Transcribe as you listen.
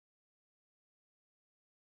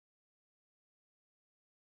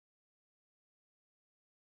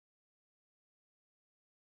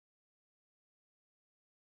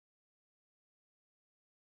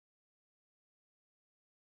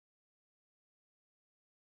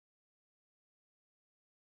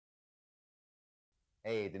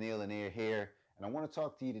Hey, Daniil Lanier here, and I want to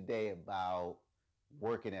talk to you today about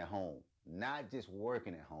working at home. Not just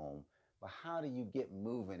working at home, but how do you get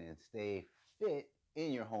moving and stay fit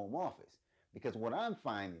in your home office? Because what I'm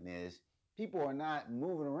finding is people are not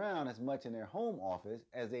moving around as much in their home office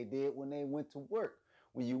as they did when they went to work.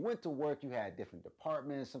 When you went to work, you had different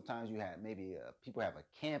departments. Sometimes you had maybe people have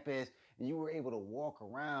a campus, and you were able to walk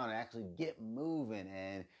around and actually get moving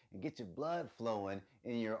and get your blood flowing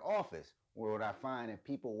in your office. Where what I find in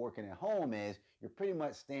people working at home is you're pretty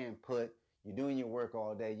much staying put. You're doing your work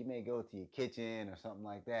all day. You may go to your kitchen or something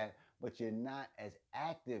like that, but you're not as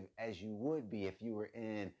active as you would be if you were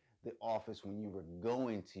in the office when you were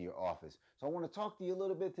going to your office. So I want to talk to you a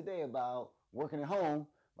little bit today about working at home,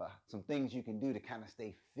 some things you can do to kind of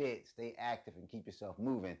stay fit, stay active, and keep yourself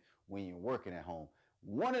moving when you're working at home.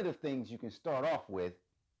 One of the things you can start off with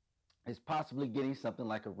is possibly getting something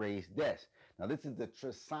like a raised desk. Now, this is the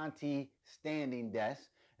Trasanti standing desk,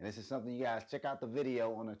 and this is something you guys check out the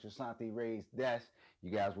video on the Trasanti raised desk. You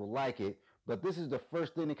guys will like it, but this is the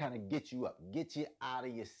first thing to kind of get you up, get you out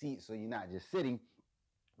of your seat so you're not just sitting,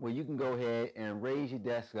 where you can go ahead and raise your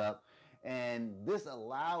desk up, and this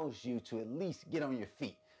allows you to at least get on your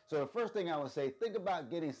feet. So the first thing I would say, think about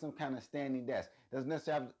getting some kind of standing desk. It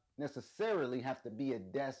doesn't necessarily have to be a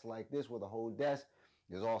desk like this with a whole desk.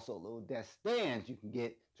 There's also little desk stands you can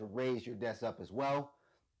get to raise your desk up as well.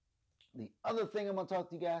 The other thing I'm going to talk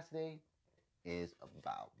to you guys today is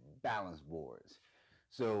about balance boards.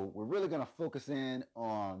 So we're really going to focus in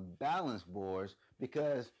on balance boards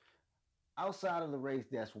because outside of the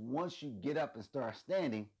raised desk, once you get up and start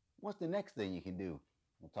standing, what's the next thing you can do?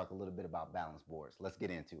 We'll talk a little bit about balance boards. Let's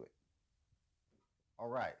get into it. All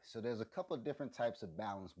right, so there's a couple of different types of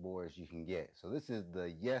balance boards you can get. So this is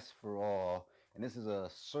the Yes for All, and this is a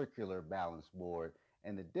circular balance board.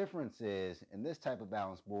 And the difference is, in this type of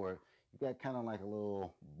balance board, you got kind of like a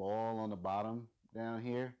little ball on the bottom down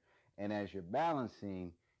here. And as you're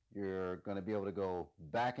balancing, you're going to be able to go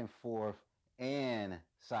back and forth and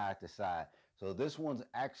side to side. So this one's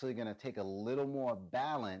actually going to take a little more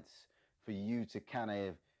balance for you to kind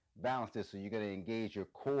of balance this. So you're going to engage your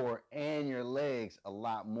core and your legs a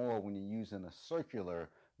lot more when you're using a circular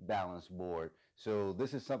balance board. So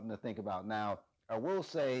this is something to think about. Now, I will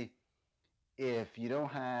say, if you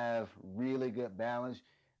don't have really good balance,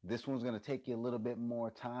 this one's going to take you a little bit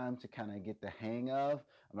more time to kind of get the hang of.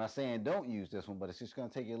 I'm not saying don't use this one, but it's just going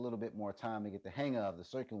to take you a little bit more time to get the hang of the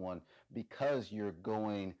circular one because you're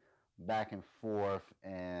going back and forth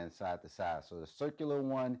and side to side. So the circular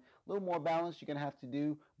one, a little more balance you're going to have to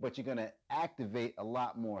do, but you're going to activate a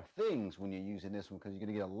lot more things when you're using this one because you're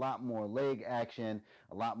going to get a lot more leg action,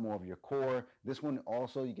 a lot more of your core. This one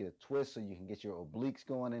also, you get a twist so you can get your obliques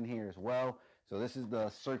going in here as well. So this is the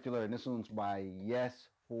circular, and this one's by Yes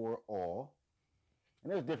for All.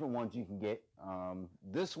 And there's different ones you can get.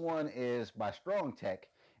 This one is by Strong Tech,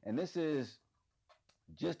 and this is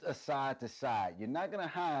just a side to side. You're not going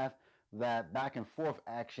to have that back and forth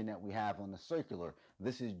action that we have on the circular.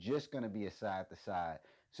 This is just going to be a side to side.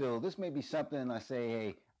 So this may be something I say,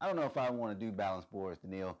 hey, I don't know if I want to do balance boards,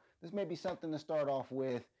 Daniil. This may be something to start off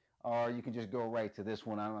with, or you can just go right to this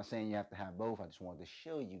one. I'm not saying you have to have both. I just wanted to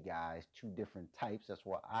show you guys two different types. That's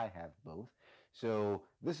why I have both. So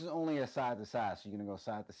this is only a side to side. So you're going to go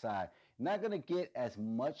side to side. Not going to get as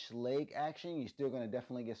much leg action. You're still going to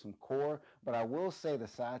definitely get some core. But I will say the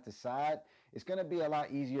side to side, it's going to be a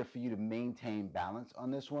lot easier for you to maintain balance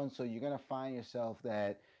on this one. So you're going to find yourself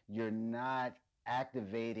that you're not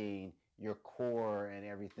activating your core and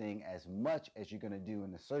everything as much as you're going to do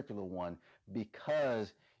in the circular one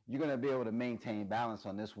because you're going to be able to maintain balance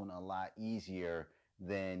on this one a lot easier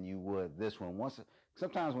than you would this one.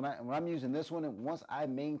 Sometimes when I'm using this one, once I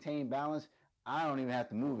maintain balance, I don't even have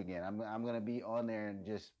to move again. I'm going to be on there and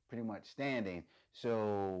just pretty much standing.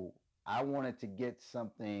 So I wanted to get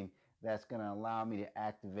something that's going to allow me to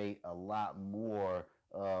activate a lot more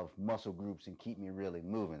of muscle groups and keep me really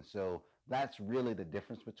moving. So that's really the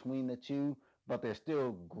difference between the two, but there's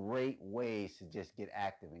still great ways to just get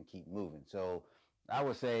active and keep moving. So I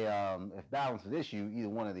would say if balance is an issue, either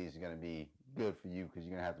one of these is going to be good for you because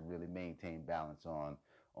you're going to have to really maintain balance on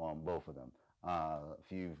both of them.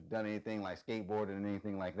 If you've done anything like skateboarding and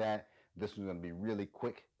anything like that, this is going to be really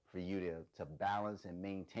quick for you to balance and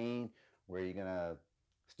maintain, where you're going to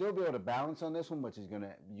still be able to balance on this one, but you're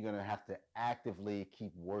gonna have to actively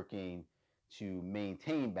keep working to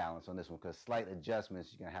maintain balance on this one because slight adjustments,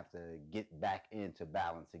 you're gonna have to get back into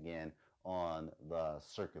balance again on the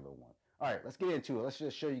circular one. All right, let's get into it. Let's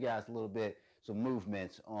just show you guys a little bit some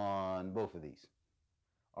movements on both of these.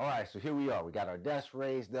 All right, so here we are. We got our desk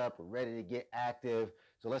raised up. We're ready to get active.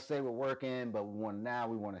 So let's say we're working, but we want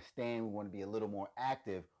to stand. We want to be a little more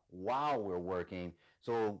active while we're working.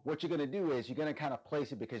 So what you're going to do is you're going to kind of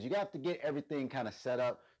place it, because you have to get everything kind of set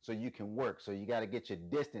up so you can work. So you got to get your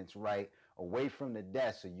distance right away from the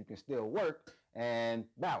desk so you can still work and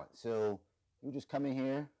balance. So you just come in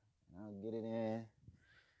here, and I'll get it in,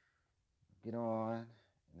 get on,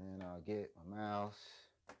 and then I'll get my mouse,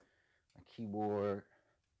 my keyboard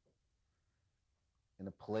in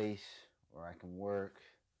a place where I can work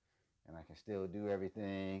and I can still do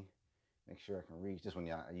everything. Make sure I can reach. This one,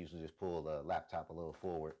 I usually just pull the laptop a little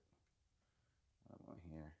forward. I'm on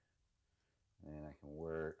here, and I can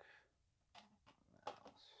work.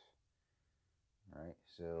 All right,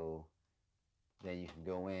 so then you can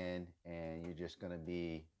go in and you're just going to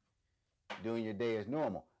be doing your day as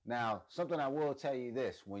normal. Now, something I will tell you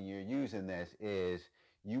this, when you're using this, is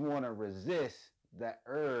you want to resist that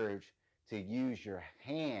urge to use your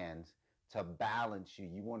hands to balance you.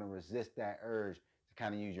 You want to resist that urge to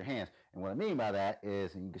kind of use your hands. And what I mean by that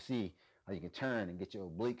is, and you can see how you can turn and get your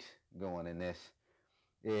obliques going in this,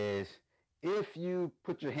 is if you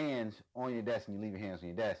put your hands on your desk and you leave your hands on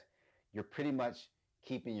your desk, you're pretty much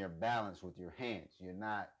keeping your balance with your hands. You're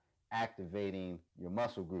not activating your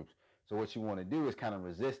muscle groups. So what you want to do is kind of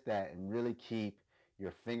resist that and really keep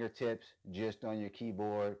your fingertips just on your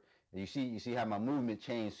keyboard. And you see how my movement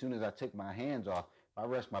changed as soon as I took my hands off. If I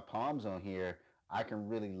rest my palms on here, I can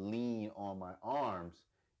really lean on my arms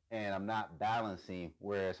and I'm not balancing.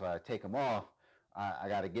 Whereas if I take them off, I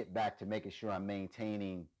got to get back to making sure I'm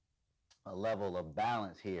maintaining a level of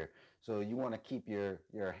balance here. So you want to keep your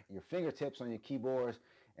fingertips on your keyboards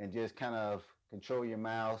and just kind of control your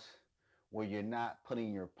mouse where you're not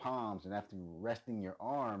putting your palms and after resting your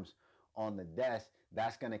arms on the desk.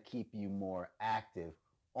 That's going to keep you more active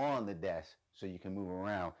on the desk so you can move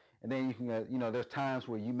around. And then you can, there's times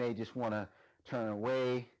where you may just want to turn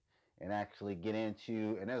away and actually get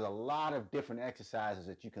into, and there's a lot of different exercises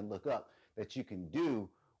that you can look up that you can do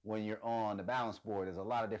when you're on the balance board. There's a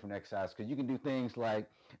lot of different exercises because you can do things like,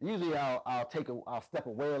 usually I'll step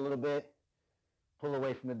away a little bit, pull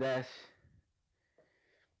away from the desk,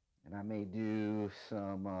 and I may do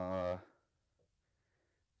some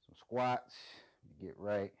squats. Get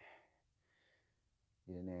right,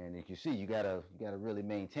 get in there, and as you see, you gotta really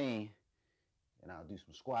maintain. And I'll do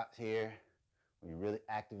some squats here, where you're really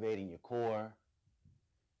activating your core,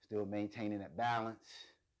 still maintaining that balance.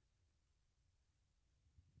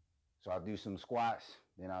 So I'll do some squats,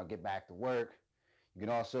 then I'll get back to work. You can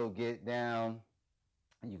also get down,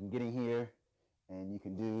 and you can get in here, and you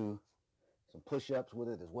can do some push-ups with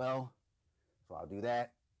it as well. So I'll do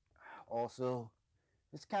that. Also,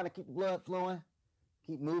 just kind of keep the blood flowing,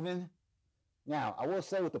 keep moving. Now, I will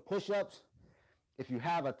say with the push-ups, if you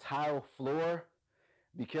have a tile floor,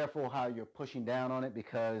 be careful how you're pushing down on it,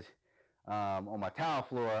 because on my tile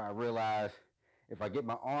floor, I realize if I get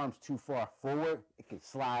my arms too far forward, it can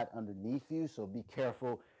slide underneath you. So be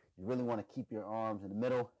careful. You really want to keep your arms in the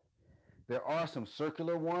middle. There are some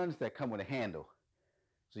circular ones that come with a handle,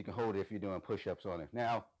 so you can hold it if you're doing push-ups on it.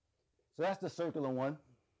 Now, so that's the circular one.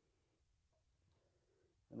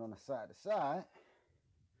 And on the side to side,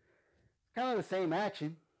 it's kind of the same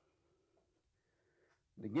action.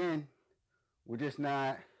 But again, we're just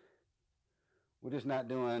not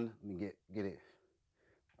doing, let me get it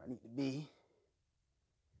where I need to be.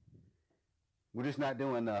 We're just not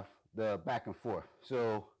doing the back and forth.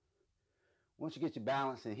 So once you get your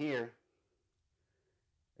balance in here,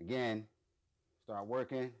 again, start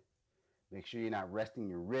working. Make sure you're not resting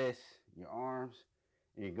your wrists, your arms,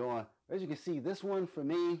 and you're going. As you can see, this one for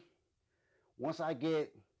me, once I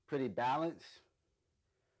get pretty balanced,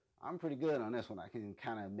 I'm pretty good on this one. I can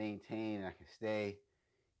kind of maintain, I can stay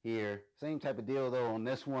here. Same type of deal though on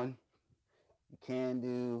this one. You can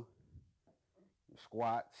do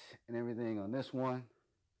squats and everything on this one.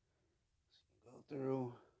 So you can go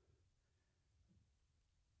through.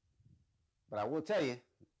 But I will tell you,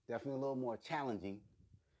 definitely a little more challenging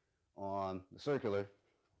on the circular.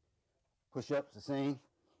 Push-ups the same.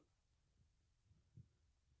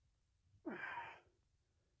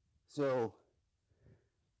 So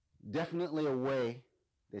definitely a way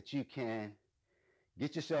that you can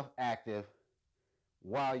get yourself active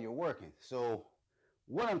while you're working. So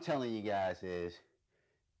what I'm telling you guys is,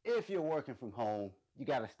 if you're working from home, you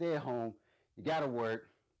got to stay at home, you got to work,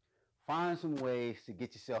 find some ways to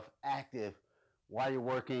get yourself active while you're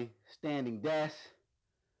working. Standing desks,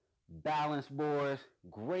 balance boards,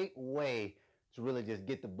 great way to really just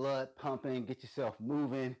get the blood pumping, get yourself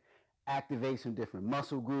moving, activate some different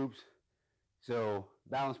muscle groups. So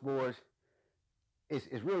balance boards,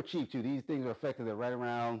 it's real cheap too. These things are effective at right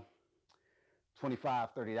around $25,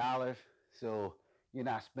 $30. So you're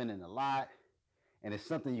not spending a lot, and it's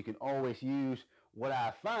something you can always use. What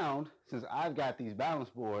I found, since I've got these balance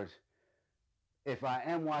boards, if I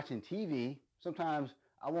am watching TV, sometimes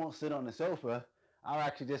I won't sit on the sofa. I'll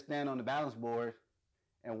actually just stand on the balance board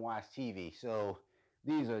and watch TV. So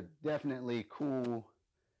these are definitely cool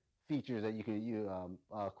features that you can use,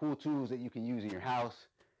 cool tools that you can use in your house,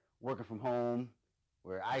 working from home.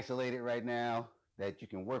 We're isolated right now, that you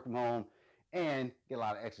can work from home and get a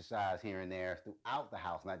lot of exercise here and there throughout the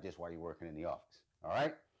house, not just while you're working in the office. All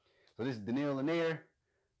right? So this is Daniil Lanier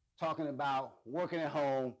talking about working at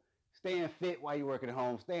home, staying fit while you're working at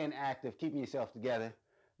home, staying active, keeping yourself together.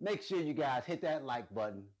 Make sure you guys hit that like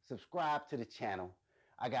button, subscribe to the channel.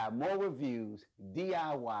 I got more reviews,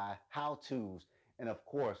 DIY, how-tos, and of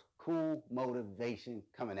course, cool motivation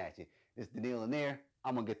coming at you. This is Daniil Lanier.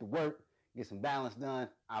 I'm going to get to work, get some balance done.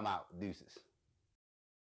 I'm out. Deuces.